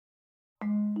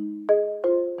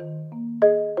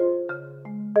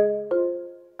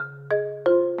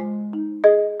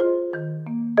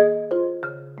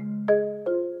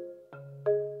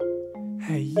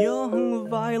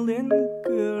violin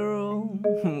girl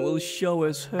will show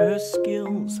us her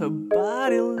skills. Her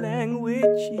body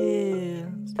language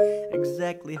is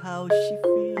exactly how she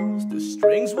feels. The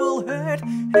strings will hurt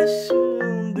her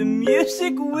soon, the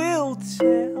music will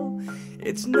tell.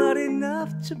 It's not enough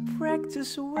to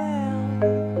practice well.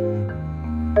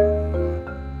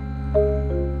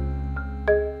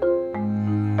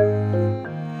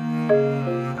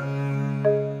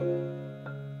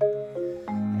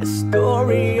 A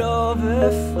story of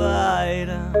a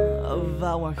fighter of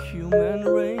our human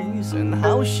race, and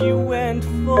how she went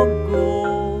for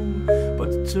gold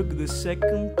but took the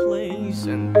second place.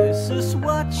 And this is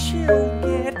what she'll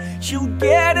get. She'll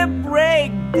get a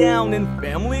breakdown. In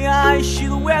family eyes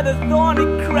she'll wear the thorny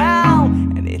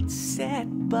crown. And it's sad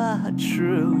but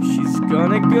true, she's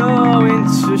gonna go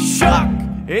into shock.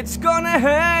 It's gonna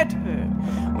hurt her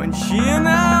when she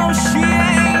knows she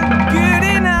ain't good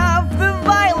enough. The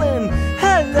violin,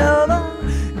 her lover,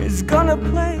 is gonna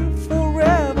play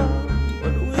forever,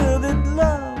 but will it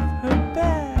love her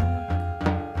back?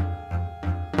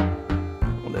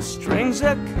 Well, the strings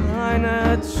are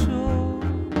kinda tall,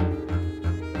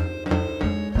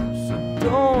 so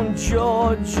don't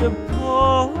judge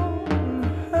upon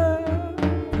her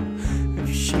if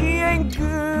she ain't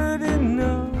good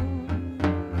enough.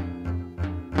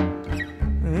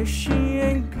 If she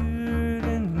ain't good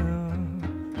enough.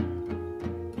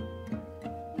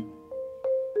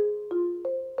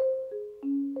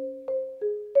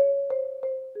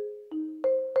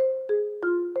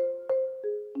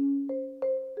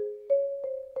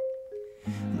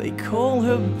 They call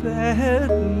her bad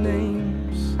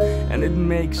names, and it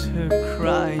makes her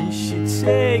cry. She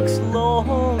takes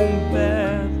long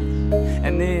baths,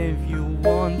 and if you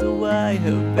wonder why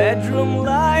her bedroom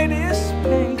light is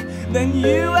pink, then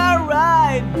you are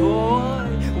right, boy.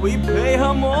 We pay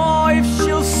her more if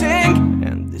she'll sing,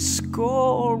 and the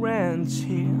score ends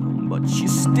here, but she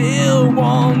still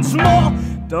wants more.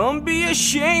 Don't be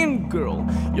ashamed, girl,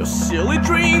 your silly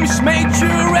dreams made you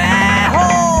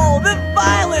a-hole. The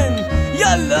violin,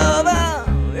 your lover,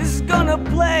 is gonna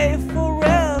play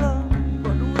forever,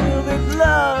 but will it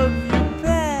love you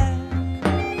back?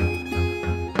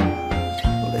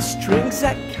 Well, the strings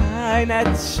are kinda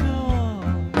tall,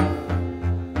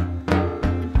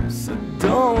 so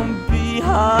don't be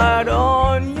hard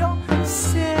on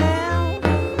yourself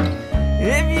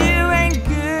if you ain't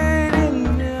good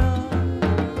enough.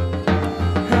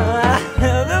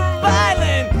 The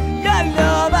violin, your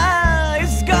lover,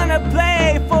 is gonna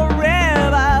play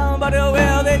forever, but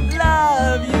will it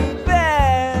love you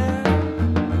back?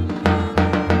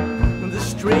 The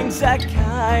strings are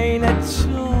kinda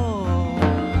tall,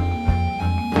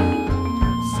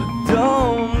 so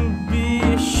don't be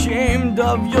ashamed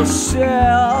of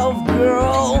yourself,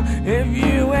 girl, if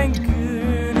you ain't good.